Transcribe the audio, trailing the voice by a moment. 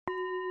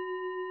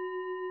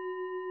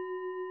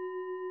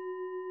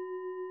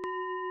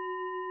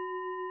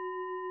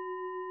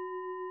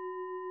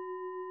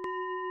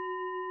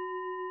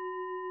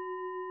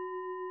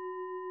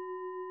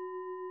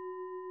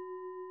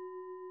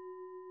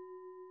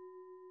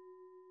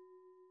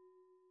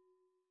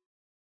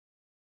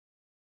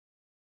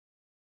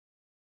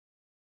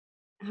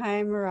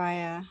Hi,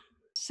 Mariah.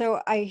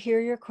 So I hear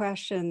your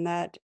question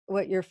that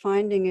what you're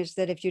finding is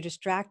that if you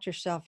distract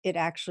yourself, it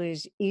actually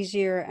is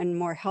easier and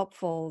more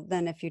helpful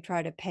than if you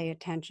try to pay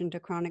attention to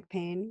chronic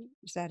pain.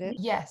 Is that it?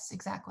 Yes,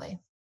 exactly.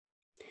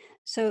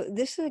 So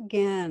this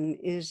again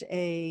is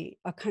a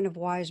kind of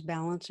wise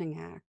balancing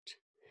act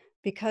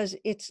because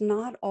it's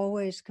not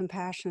always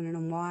compassionate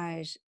and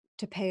wise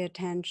to pay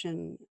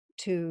attention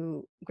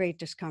to great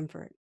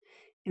discomfort.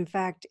 In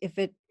fact, if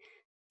it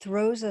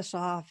throws us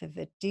off, if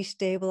it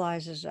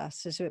destabilizes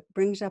us, as it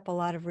brings up a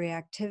lot of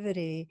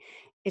reactivity,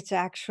 it's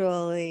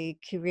actually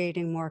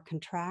creating more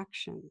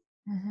contraction.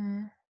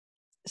 Mhm.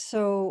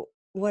 So,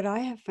 what I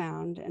have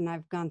found, and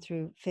I've gone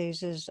through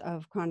phases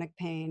of chronic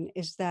pain,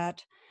 is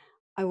that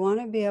I want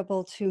to be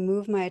able to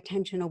move my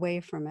attention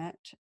away from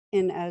it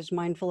in as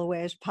mindful a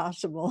way as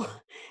possible,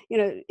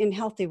 in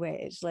healthy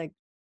ways, like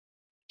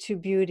to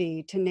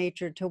beauty, to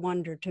nature, to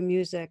wonder, to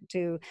music,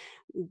 to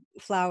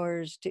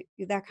flowers, to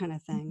that kind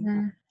of thing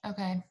Mhm.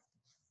 Okay.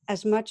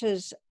 as much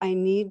as I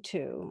need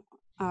to,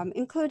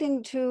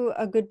 including to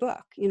a good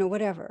book,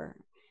 whatever,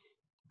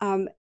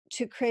 um,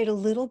 to create a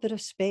little bit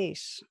of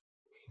space.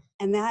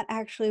 And that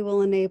actually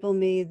will enable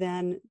me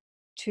then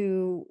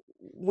to,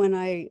 when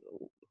I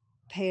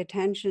pay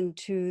attention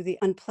to the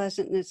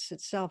unpleasantness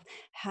itself,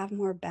 have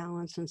more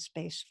balance and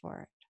space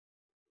for it.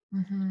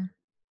 Mhm.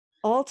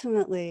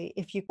 Ultimately,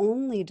 if you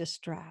only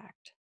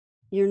distract,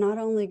 you're not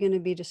only going to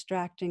be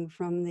distracting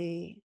from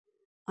the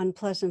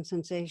unpleasant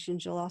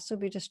sensations, you'll also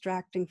be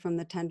distracting from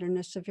the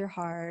tenderness of your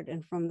heart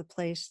and from the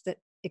place that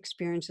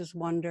experiences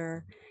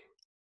wonder.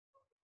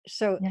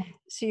 So, Yeah.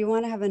 so you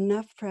want to have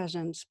enough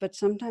presence, but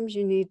sometimes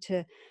you need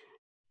to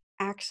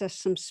access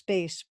some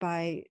space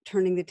by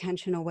turning the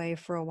attention away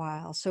for a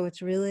while. So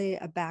it's really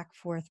a back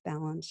forth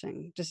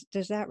balancing.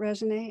 Does that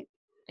resonate?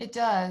 It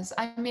does.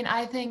 I mean,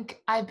 I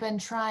think I've been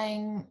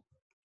trying,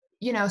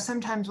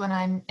 sometimes when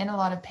I'm in a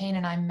lot of pain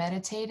and I'm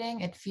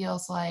meditating, it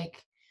feels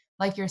like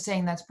you're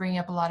saying, that's bringing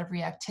up a lot of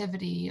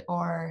reactivity,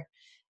 or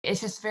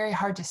it's just very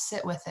hard to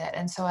sit with it.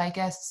 And so I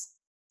guess,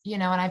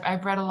 and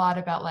I've read a lot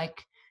about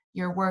like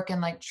your work and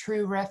like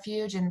true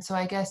refuge. And so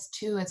I guess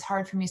too, it's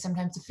hard for me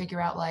sometimes to figure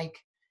out like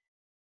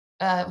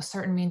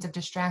certain means of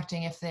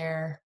distracting if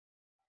they're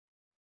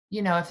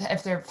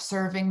if they're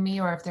serving me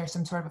or if there's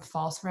some sort of a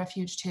false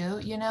refuge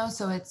too.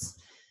 So it's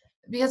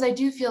because I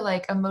do feel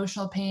like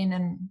emotional pain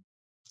and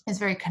is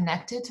very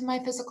connected to my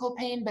physical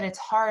pain, but it's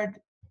hard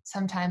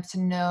sometimes to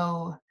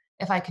know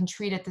if I can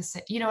treat it the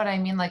same. You know what I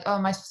mean? Like, oh,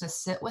 am I supposed to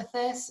sit with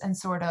this and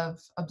sort of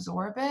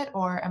absorb it?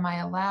 Or am I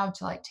allowed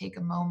to like take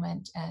a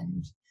moment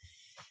and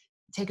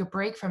take a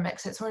break from it?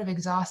 Because it's sort of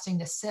exhausting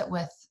to sit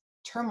with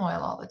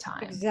turmoil all the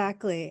time.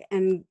 Exactly.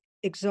 And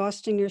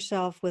exhausting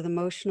yourself with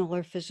emotional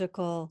or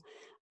physical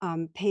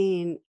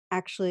pain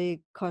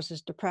actually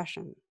causes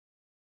depression.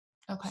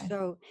 Okay.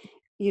 So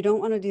you don't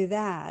want to do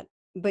that,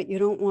 but you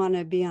don't want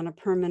to be on a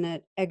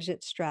permanent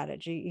exit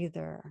strategy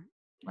either.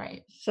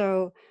 Right.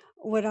 So,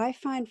 what I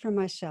find for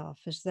myself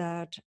is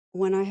that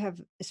when I have,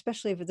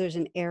 especially if there's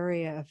an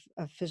area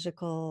of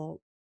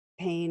physical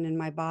pain in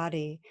my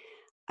body,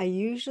 I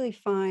usually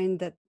find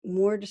that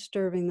more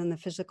disturbing than the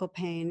physical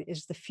pain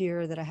is the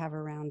fear that I have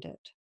around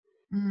it,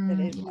 that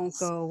it won't Yes.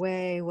 go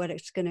away, what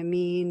it's going to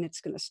mean,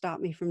 it's going to stop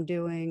me from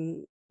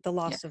doing the Yeah.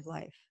 loss of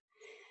life.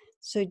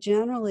 So,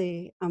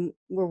 generally,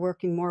 we're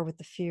working more with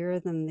the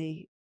fear than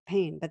the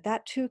pain, but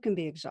that too can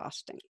be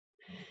exhausting.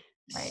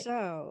 Right.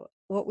 So,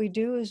 what we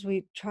do is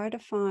we try to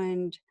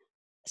find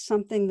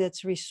something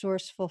that's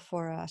resourceful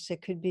for us.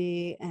 It could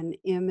be an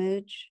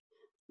image,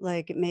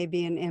 like it may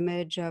be an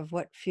image of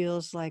what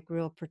feels like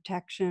real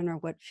protection or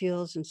what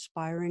feels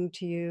inspiring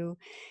to you.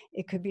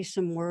 It could be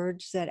some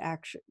words that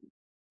actually,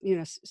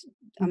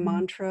 a Hmm.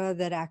 mantra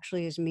that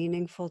actually is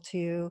meaningful to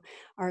you,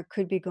 or it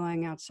could be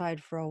going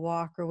outside for a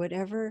walk or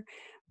whatever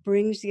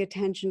brings the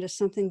attention to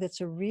something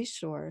that's a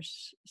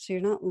resource. So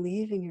you're not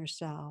leaving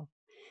yourself,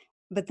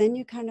 but then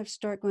you kind of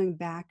start going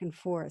back and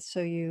forth.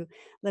 So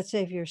let's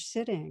say if you're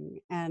sitting,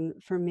 and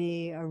for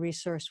me, a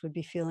resource would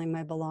be feeling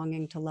my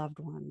belonging to loved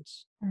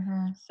ones.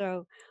 Hmm.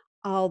 So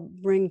I'll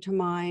bring to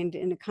mind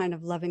in a kind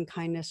of loving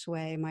kindness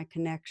way my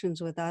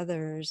connections with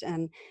others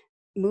and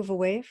move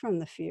away from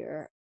the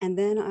fear. And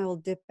then I will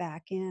dip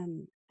back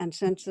in and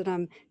sense that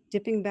I'm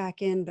dipping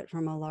back in, but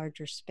from a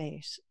larger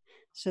space.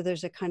 So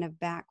there's a kind of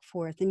back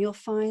forth. And you'll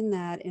find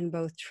that in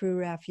both true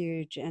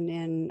refuge and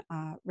in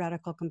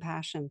radical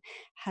compassion,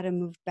 how to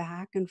move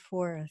back and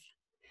forth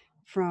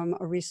from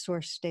a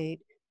resource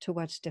state to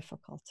what's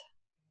difficult.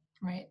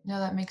 Right. No,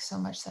 that makes so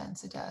much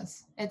sense. It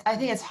does. I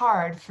think it's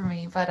hard for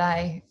me, but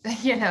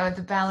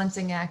the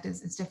balancing act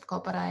is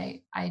difficult, but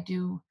I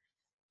do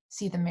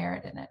see the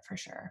merit in it for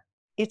sure.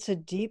 It's a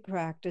deep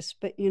practice,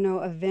 but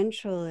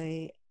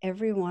eventually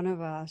every one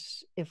of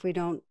us, if we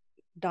don't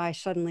die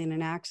suddenly in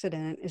an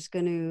accident, is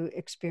going to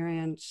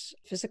experience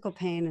physical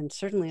pain and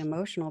certainly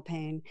emotional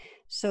pain.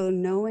 So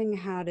knowing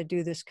how to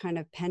do this kind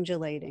of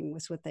pendulating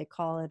was what they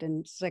call it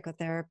in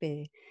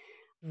psychotherapy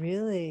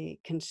really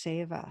can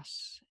save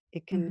us.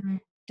 It can Hmm.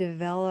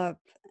 develop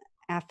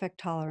affect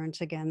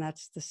tolerance again,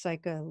 that's the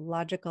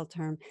psychological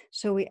term.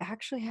 So we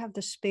actually have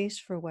the space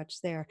for what's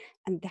there,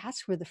 and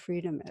that's where the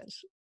freedom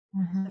is.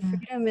 The Mhm.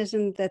 freedom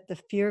isn't that the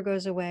fear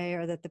goes away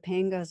or that the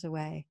pain goes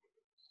away.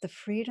 The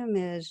freedom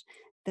is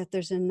that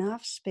there's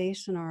enough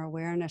space in our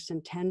awareness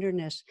and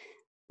tenderness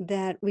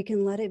that we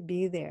can let it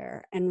be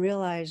there and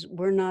realize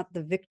we're not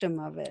the victim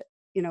of it.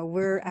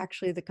 We're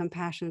actually the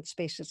compassionate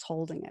space that's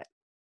holding it.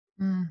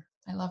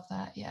 I love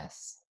that.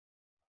 Yes.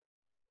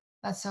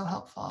 That's so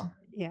helpful.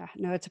 Yeah,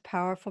 no, it's a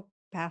powerful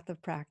path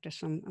of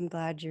practice. I'm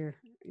glad you're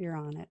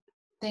on it.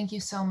 Thank you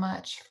so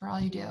much for all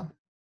you do.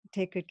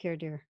 Take good care,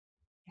 dear.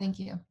 Yeah. Thank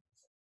you.